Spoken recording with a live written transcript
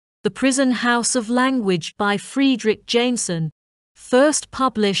The Prison House of Language by Fredric Jameson, first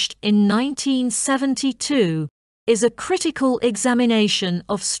published in 1972, is a critical examination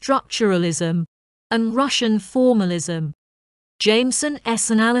of structuralism and Russian formalism. Jameson's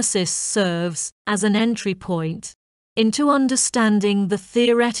analysis serves as an entry point into understanding the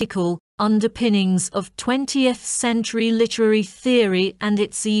theoretical underpinnings of 20th century literary theory and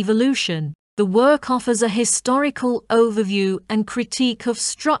its evolution. The work offers a historical overview and critique of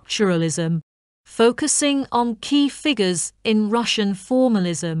structuralism, focusing on key figures in Russian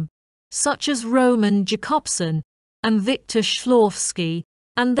formalism, such as Roman Jakobson and Victor Shklovsky,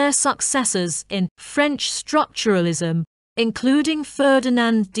 and their successors in French structuralism, including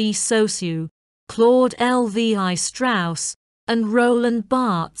Ferdinand de Saussure, Claude Lévi-Strauss, and Roland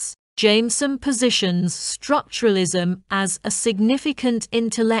Barthes. Jameson positions structuralism as a significant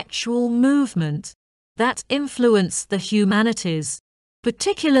intellectual movement that influenced the humanities,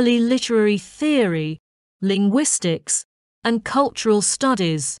 particularly literary theory, linguistics, and cultural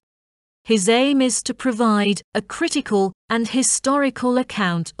studies. His aim is to provide a critical and historical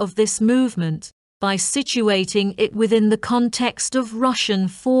account of this movement by situating it within the context of Russian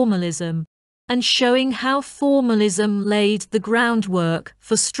formalism and showing how formalism laid the groundwork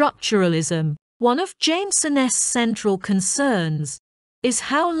for structuralism. One of Jameson's central concerns is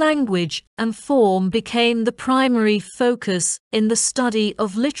how language and form became the primary focus in the study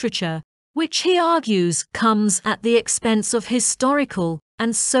of literature, which he argues comes at the expense of historical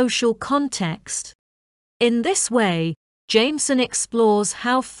and social context. In this way, Jameson explores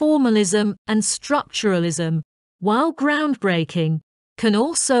how formalism and structuralism, while groundbreaking, can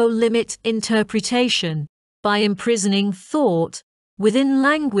also limit interpretation by imprisoning thought within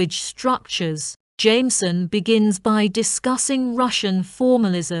language structures. Jameson begins by discussing Russian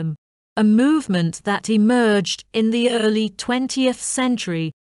formalism, a movement that emerged in the early 20th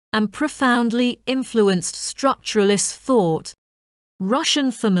century and profoundly influenced structuralist thought.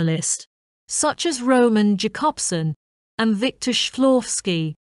 Russian formalists, such as Roman Jakobson and Victor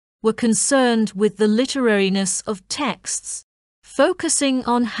Shklovsky, were concerned with the literariness of texts, focusing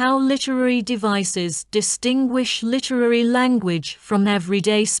on how literary devices distinguish literary language from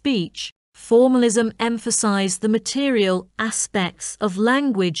everyday speech. Formalism emphasized the material aspects of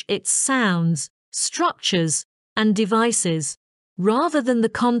language, its sounds, structures, and devices, rather than the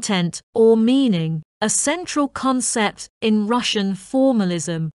content or meaning. A central concept in Russian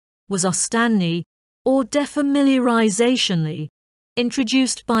formalism was ostanny, or defamiliarization,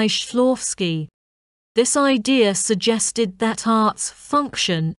 introduced by Shklovsky. This idea suggested that art's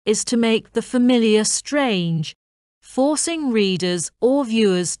function is to make the familiar strange, forcing readers or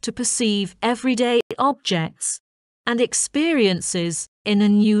viewers to perceive everyday objects and experiences in a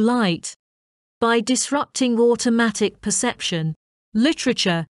new light. By disrupting automatic perception,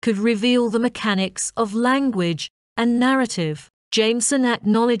 literature could reveal the mechanics of language and narrative. Jameson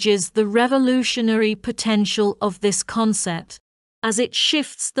acknowledges the revolutionary potential of this concept, as it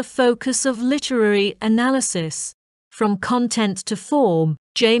shifts the focus of literary analysis from content to form.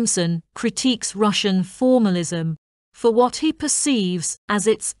 Jameson critiques Russian formalism for what he perceives as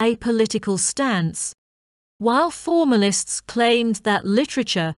its apolitical stance. While formalists claimed that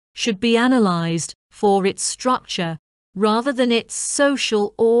literature should be analyzed for its structure rather than its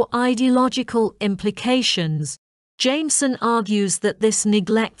social or ideological implications, Jameson argues that this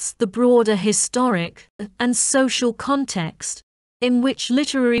neglects the broader historic and social context in which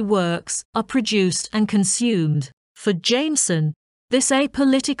literary works are produced and consumed. For Jameson, this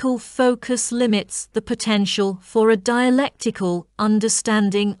apolitical focus limits the potential for a dialectical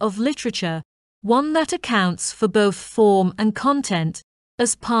understanding of literature, one that accounts for both form and content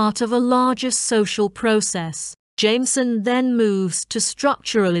as part of a larger social process. Jameson then moves to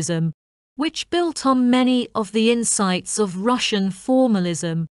structuralism, which built on many of the insights of Russian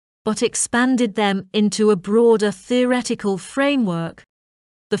formalism, but expanded them into a broader theoretical framework.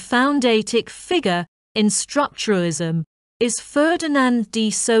 The foundating figure in structuralism is Ferdinand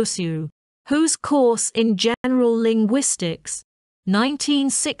de Saussure, whose course in general linguistics,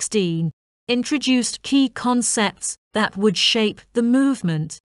 1916, introduced key concepts that would shape the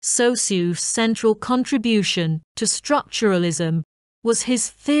movement. Saussure's central contribution to structuralism was his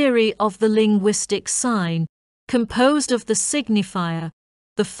theory of the linguistic sign, composed of the signifier,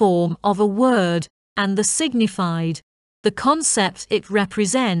 the form of a word, and the signified, the concept it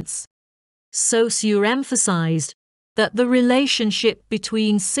represents. Saussure emphasized that the relationship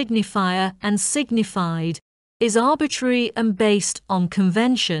between signifier and signified is arbitrary and based on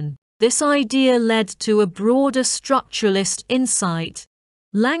convention. This idea led to a broader structuralist insight.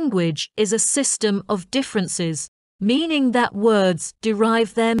 Language is a system of differences, meaning that words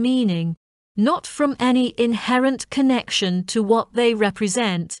derive their meaning not from any inherent connection to what they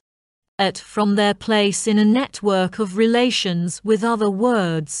represent, but from their place in a network of relations with other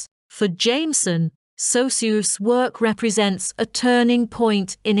words. For Jameson, Saussure's work represents a turning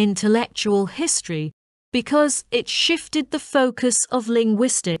point in intellectual history because it shifted the focus of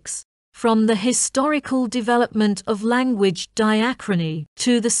linguistics from the historical development of language diachrony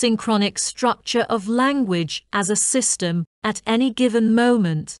to the synchronic structure of language as a system at any given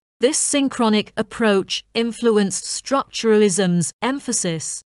moment. This synchronic approach influenced structuralism's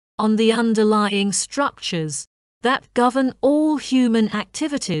emphasis on the underlying structures that govern all human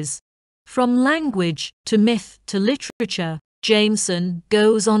activities, from language to myth to literature. Jameson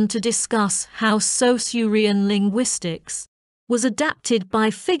goes on to discuss how Saussurean linguistics was adapted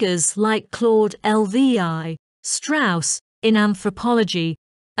by figures like Claude Lévi-Strauss in anthropology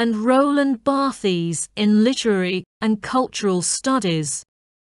and Roland Barthes in literary and cultural studies.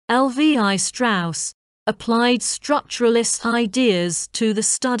 Lévi-Strauss applied structuralist ideas to the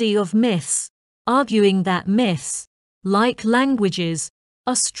study of myths, arguing that myths, like languages,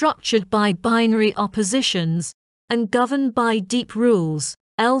 are structured by binary oppositions and governed by deep rules.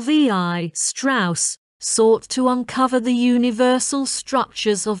 Lévi-Strauss sought to uncover the universal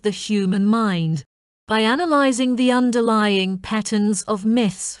structures of the human mind by analyzing the underlying patterns of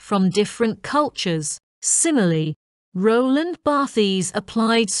myths from different cultures. Similarly, Roland Barthes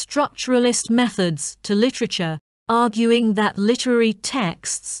applied structuralist methods to literature, arguing that literary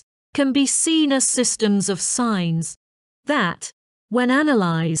texts can be seen as systems of signs that, when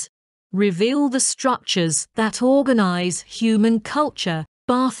analyzed, reveal the structures that organize human culture.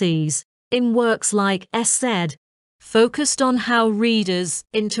 Barthes, in works like Essed, focused on how readers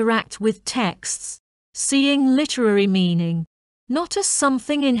interact with texts, seeing literary meaning not as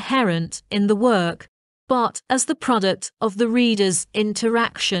something inherent in the work, but as the product of the reader's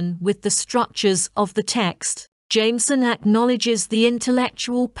interaction with the structures of the text. Jameson acknowledges the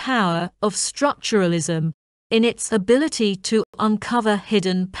intellectual power of structuralism in its ability to uncover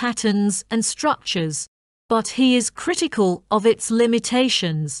hidden patterns and structures, but he is critical of its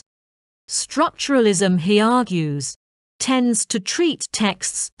limitations. Structuralism, he argues, tends to treat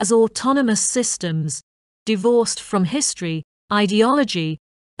texts as autonomous systems, divorced from history, ideology,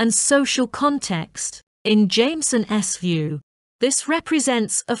 and social context. In Jameson's view, this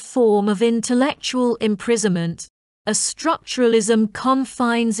represents a form of intellectual imprisonment, as structuralism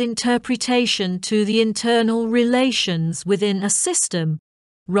confines interpretation to the internal relations within a system,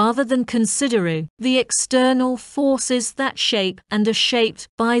 rather than considering the external forces that shape and are shaped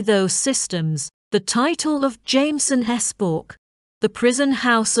by those systems. The title of Jameson's book, The Prison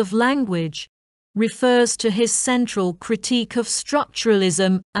House of Language, refers to his central critique of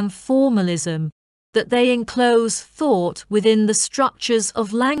structuralism and formalism, that they enclose thought within the structures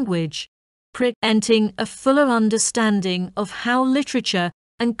of language, presenting a fuller understanding of how literature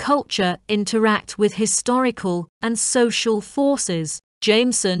and culture interact with historical and social forces.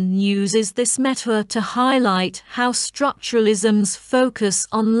 Jameson uses this metaphor to highlight how structuralism's focus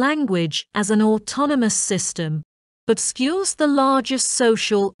on language as an autonomous system obscures the larger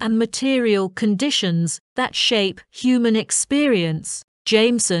social and material conditions that shape human experience.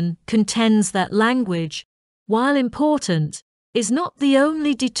 Jameson contends that language, while important, is not the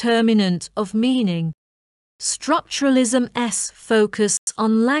only determinant of meaning. Structuralism's focus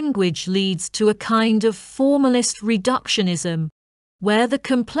on language leads to a kind of formalist reductionism, where the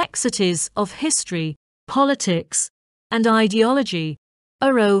complexities of history, politics, and ideology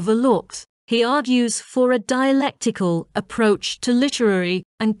are overlooked. He argues for a dialectical approach to literary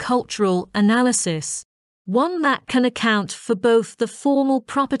and cultural analysis, one that can account for both the formal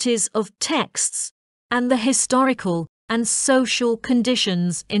properties of texts and the historical and social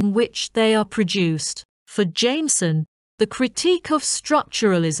conditions in which they are produced. For Jameson, the critique of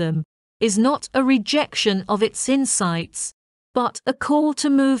structuralism is not a rejection of its insights, but a call to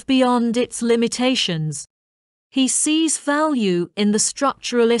move beyond its limitations. He sees value in the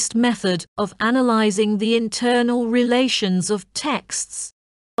structuralist method of analyzing the internal relations of texts,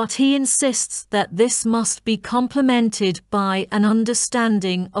 but he insists that this must be complemented by an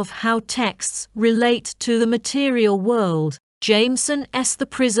understanding of how texts relate to the material world. Jameson's The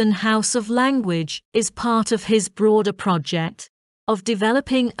Prison House of Language is part of his broader project of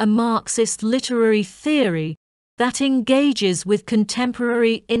developing a Marxist literary theory that engages with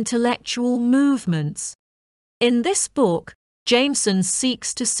contemporary intellectual movements. In this book, Jameson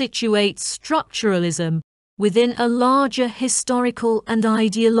seeks to situate structuralism within a larger historical and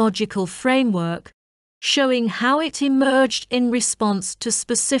ideological framework, showing how it emerged in response to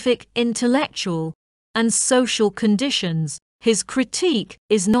specific intellectual and social conditions. His critique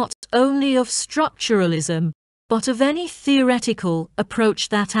is not only of structuralism, but of any theoretical approach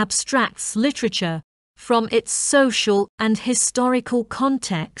that abstracts literature from its social and historical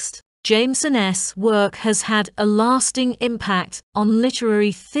context. Jameson's work has had a lasting impact on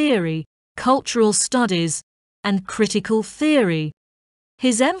literary theory, cultural studies, and critical theory.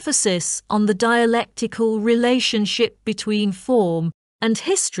 His emphasis on the dialectical relationship between form and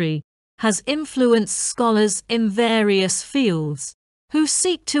history has influenced scholars in various fields who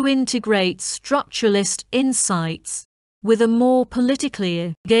seek to integrate structuralist insights with a more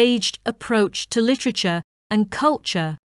politically engaged approach to literature and culture.